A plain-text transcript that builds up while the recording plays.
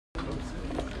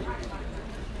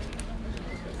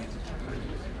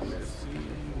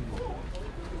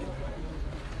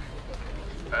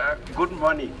Good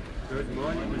morning. Good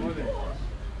morning.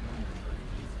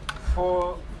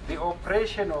 For the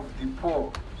oppression of the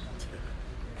poor,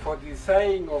 for the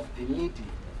sighing of the needy,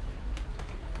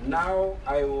 now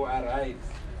I will arise,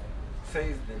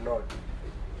 says the Lord.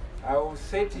 I will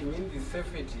set him in the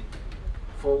safety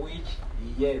for which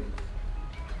he yearns.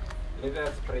 Let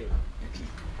us pray.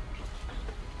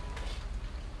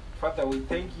 Father, we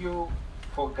thank you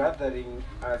for gathering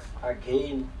us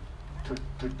again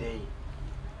today.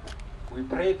 We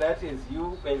pray that as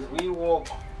we walk,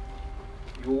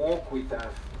 you walk with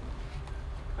us.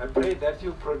 I pray that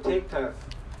you protect us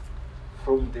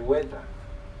from the weather.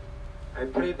 I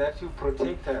pray that you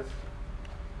protect us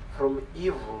from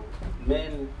evil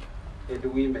men and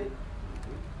women.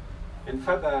 And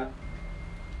Father,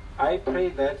 I pray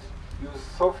that you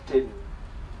soften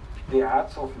the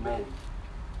hearts of men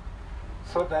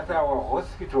so that our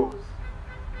hospitals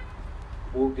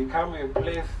will become a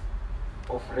place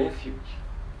of refuge,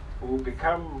 will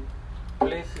become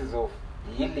places of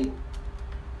healing.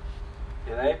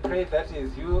 And I pray that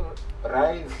as you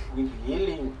rise with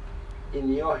healing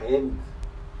in your hands,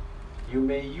 you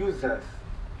may use us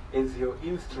as your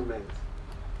instruments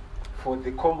for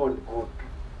the common good.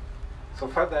 So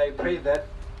Father, I pray that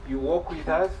you walk with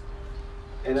us,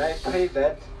 and I pray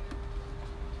that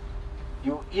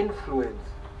you influence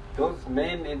those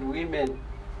men and women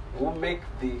who make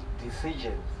the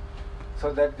decisions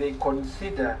so that they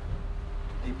consider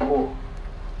the poor.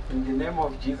 In the name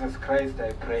of Jesus Christ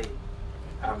I pray.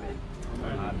 Amen.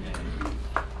 Amen.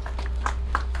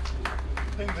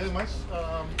 Thank you very much.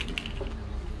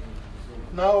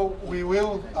 Now we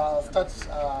will start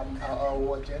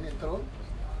our journey through.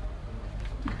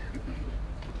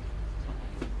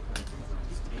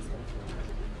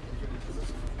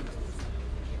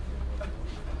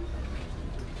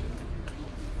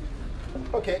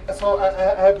 Okay, so I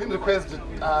have been requested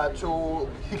to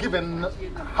give an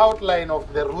outline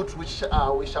of the route which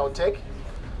we shall take.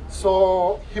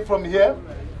 So from here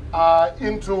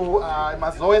into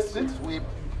Mazoe Street, we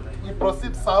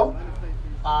proceed south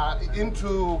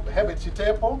into Herbert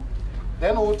Chitepo.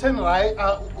 Then we'll turn right,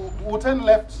 we'll turn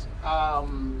left,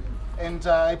 and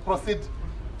proceed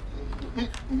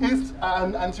east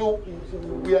until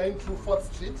we are into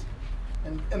 4th Street.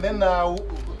 And then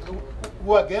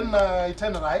we again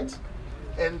turn right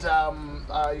and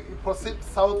proceed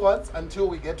southwards until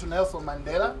we get to Nelson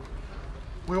Mandela.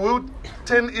 We will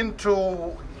turn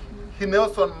into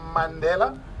Nelson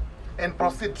Mandela and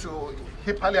proceed to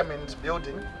the Parliament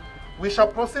building. We shall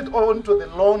proceed on to the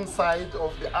long side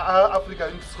of the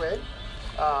African Square.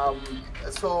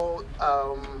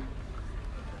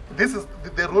 This is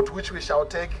the route which we shall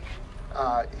take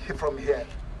from here.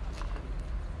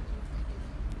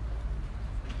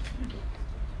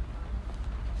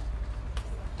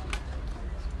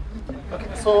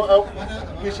 Okay, so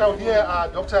we shall hear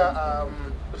Dr.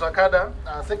 Zakada,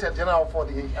 Secretary General for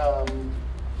the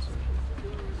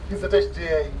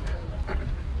ZHDA.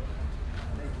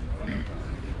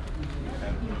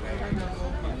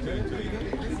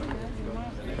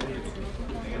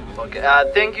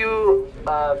 Okay, thank you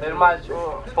very much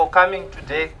for coming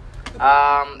today.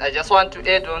 I just want to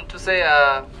add on to say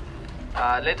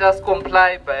let us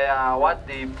comply by what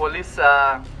the police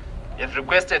have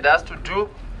requested us to do.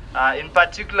 In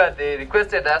particular, they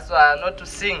requested us not to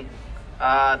sing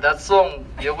that song.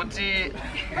 Yoguti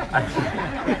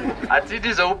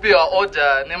Atidi Zaupiwa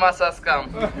order Nemasas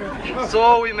come.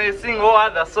 So we may sing all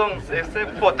other songs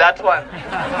except for that one.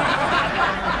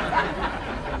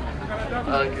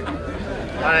 Okay.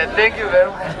 All right. Thank you very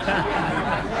much.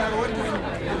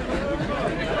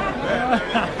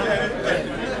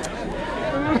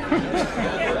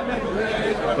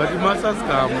 But the masters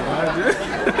come.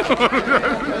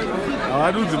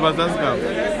 How do the masters come?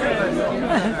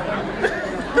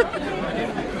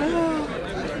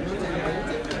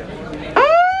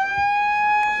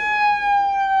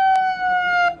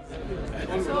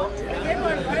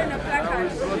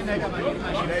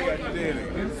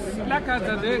 Placards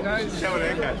are there, guys.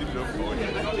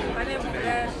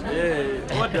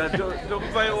 Yeah, order,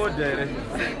 don't buy order.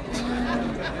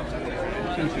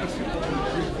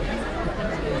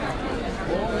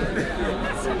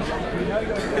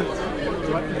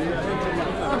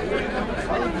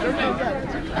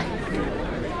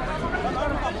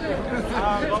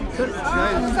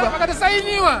 I got to say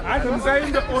you. I can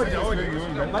sign the order.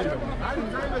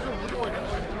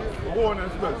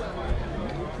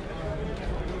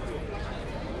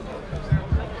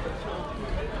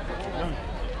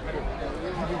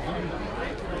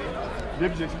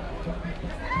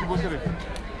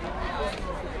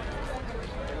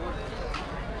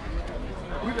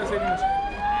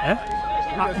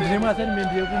 ndine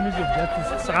muassignment yekuministry of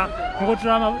justice saka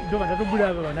ngotora ndobva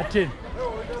ndatobuda vana 10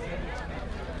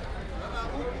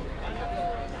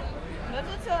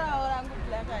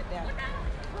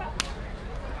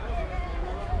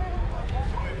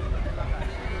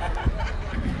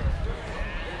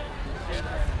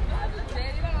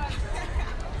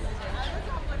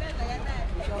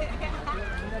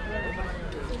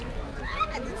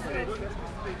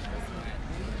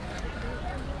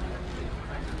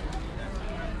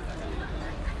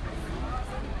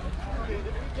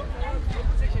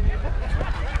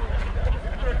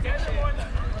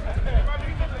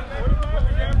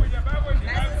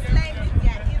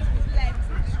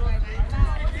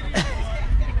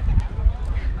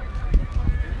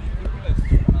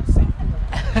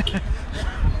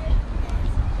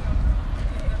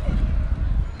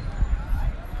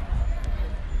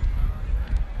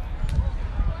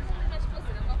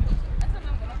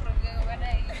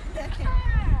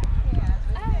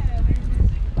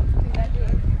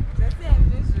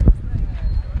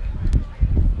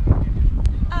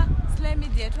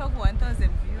 SlyMedia Talk 1,000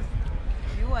 views.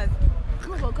 Viewers.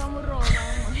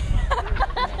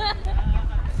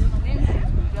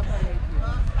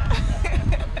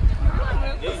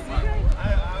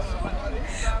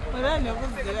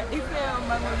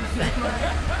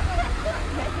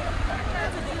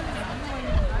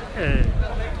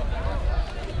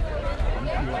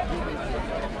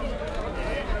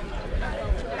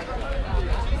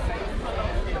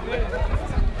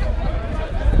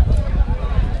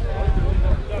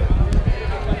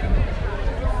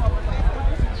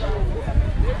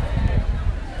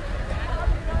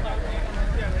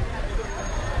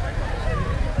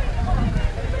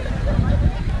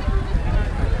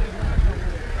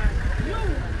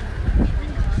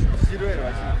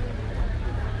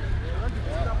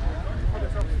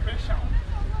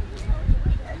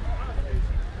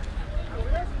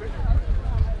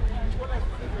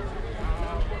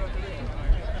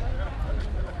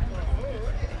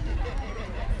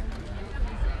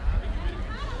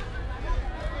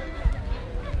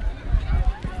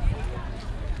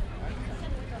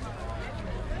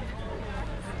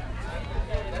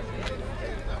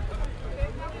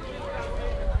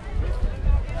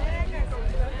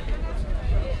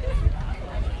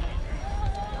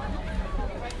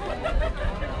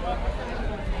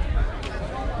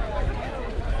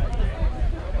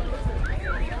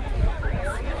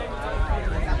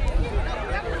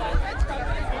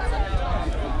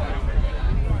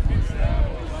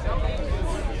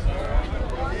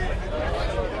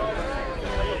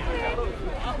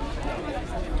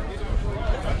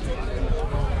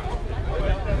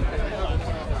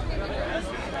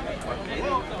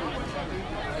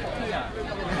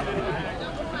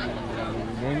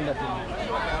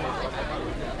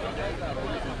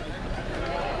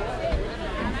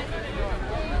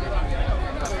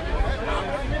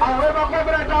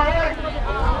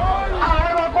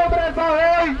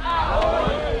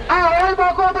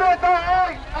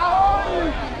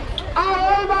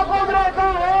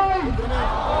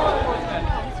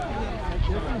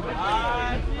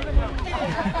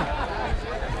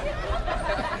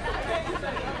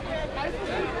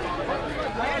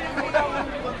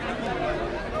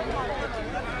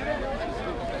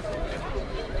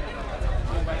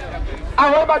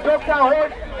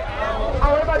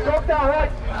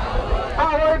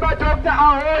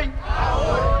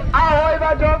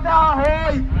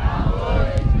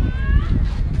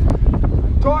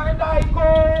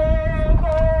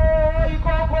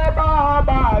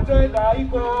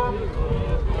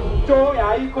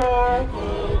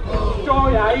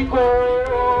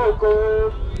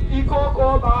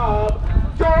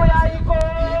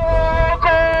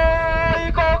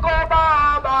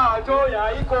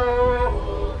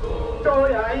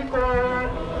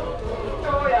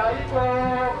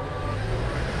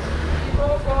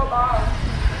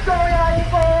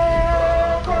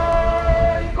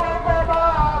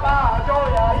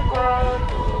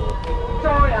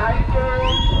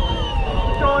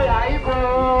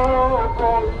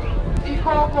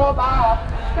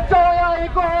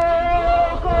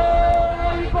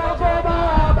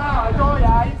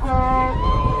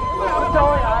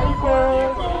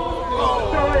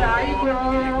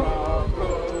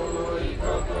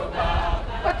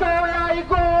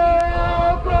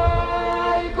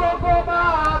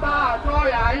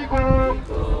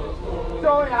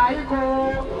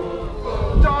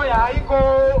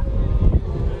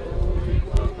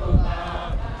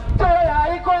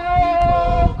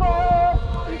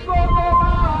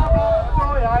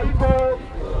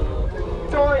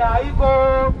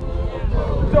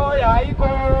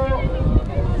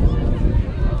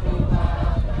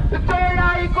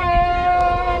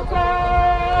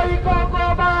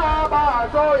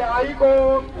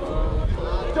 iko,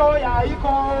 joya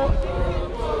iko,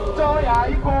 joya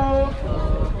iko,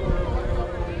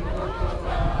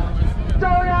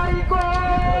 joya iko,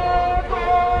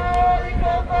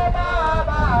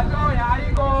 baba, joya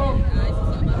iko,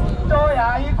 joya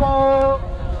iko,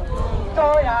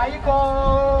 joya iko,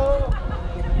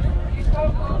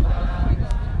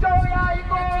 joya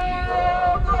iko,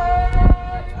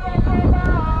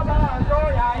 baba,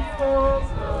 joya iko.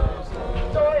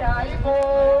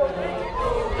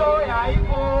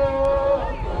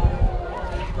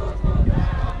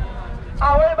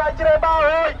 Awe bajreba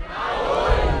oi,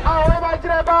 awe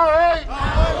bajreba oi,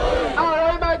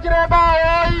 awe bajreba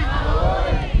oi.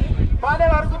 Vale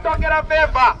varkutongera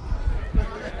pepa,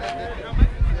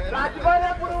 rajvale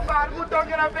puru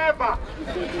varkutongera pepa.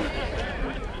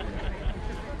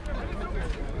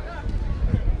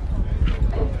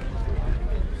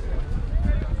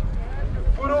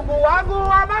 Urugu wangu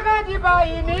wamagadi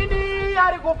bainini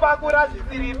arikupakura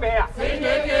zisiripea.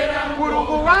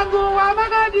 Urugu wangu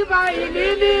wamagadi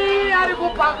bainini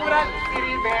arikupakura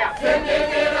zisiripea.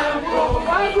 Urugu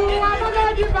wangu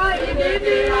wamagadi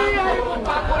bainini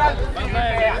arikupakura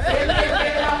zisiripea.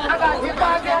 Agadi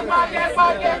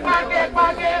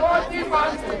pake oti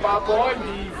pangu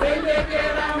baboni.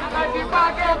 Agadi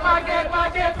pake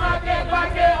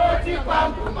oti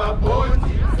pangu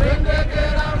baboni.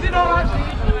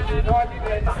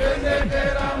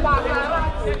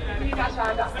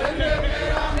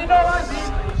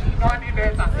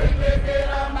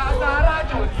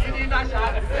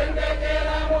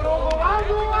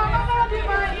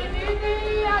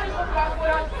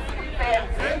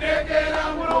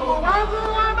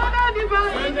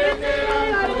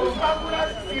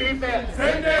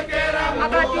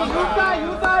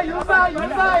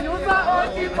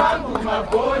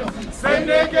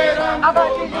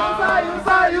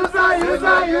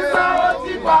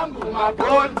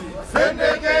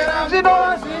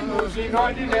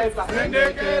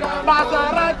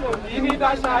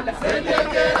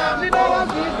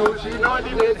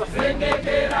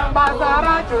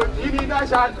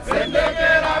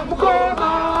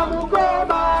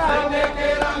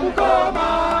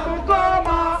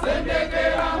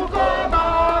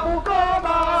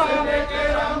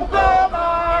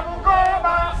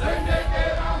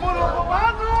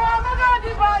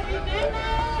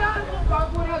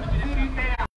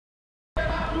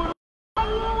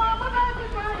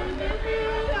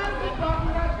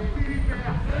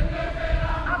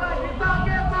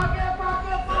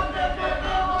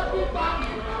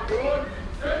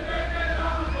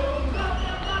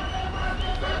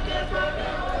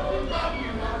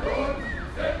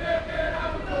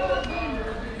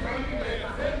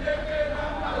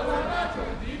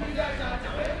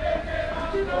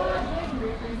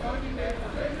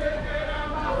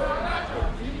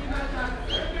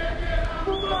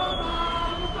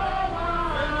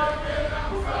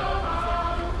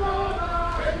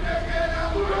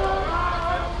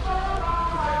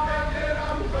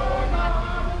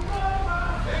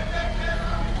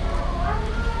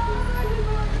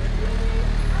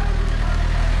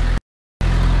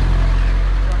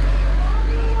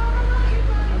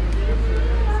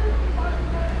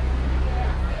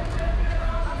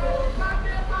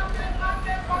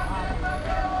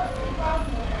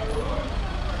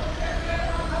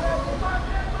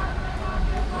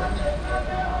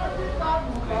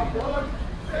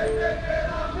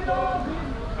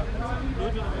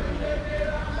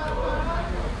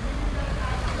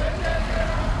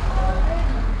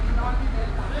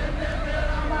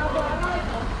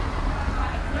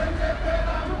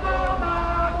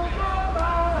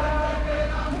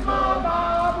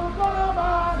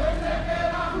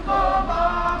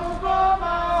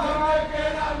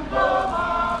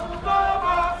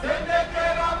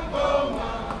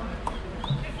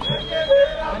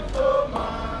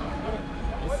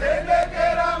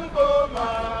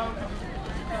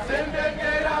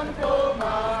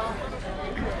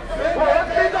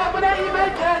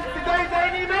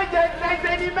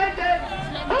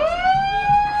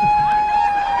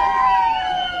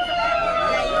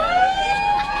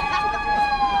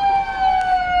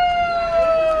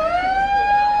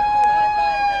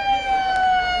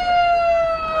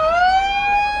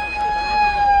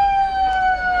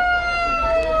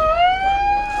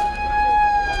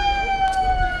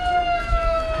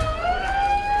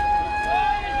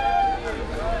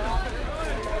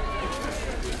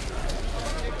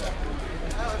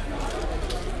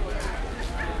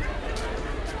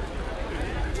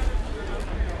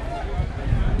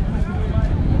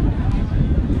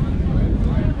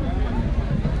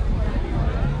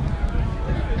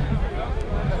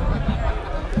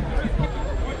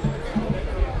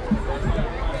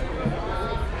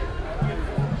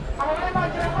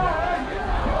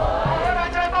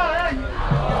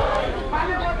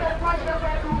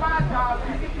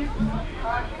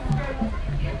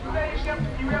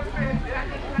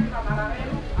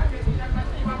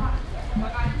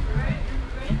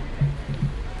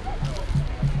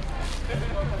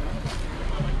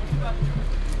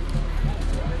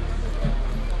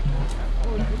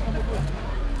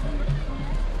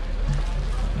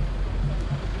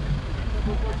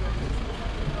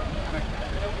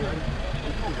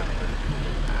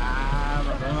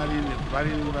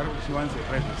 She wants a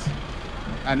privacy.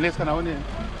 Unless can only you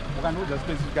can just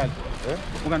specifically.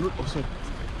 You can also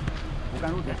you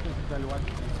can just specifically what.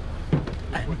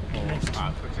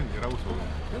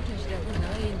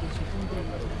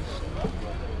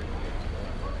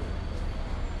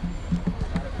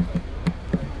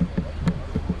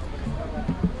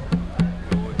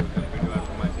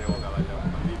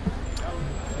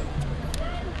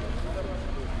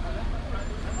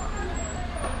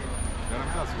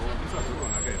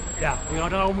 Yeah, we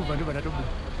don't know move on, but I don't move.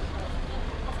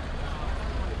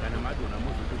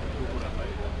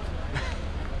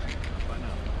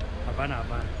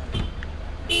 Havana.